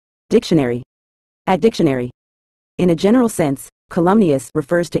Dictionary. Dictionary. In a general sense, calumnious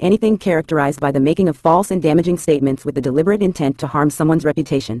refers to anything characterized by the making of false and damaging statements with the deliberate intent to harm someone's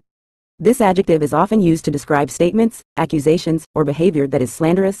reputation. This adjective is often used to describe statements, accusations, or behavior that is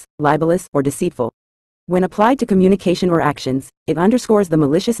slanderous, libelous, or deceitful. When applied to communication or actions, it underscores the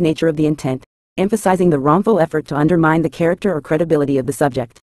malicious nature of the intent, emphasizing the wrongful effort to undermine the character or credibility of the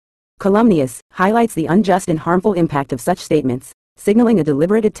subject. Calumnious highlights the unjust and harmful impact of such statements, signaling a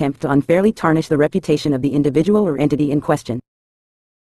deliberate attempt to unfairly tarnish the reputation of the individual or entity in question.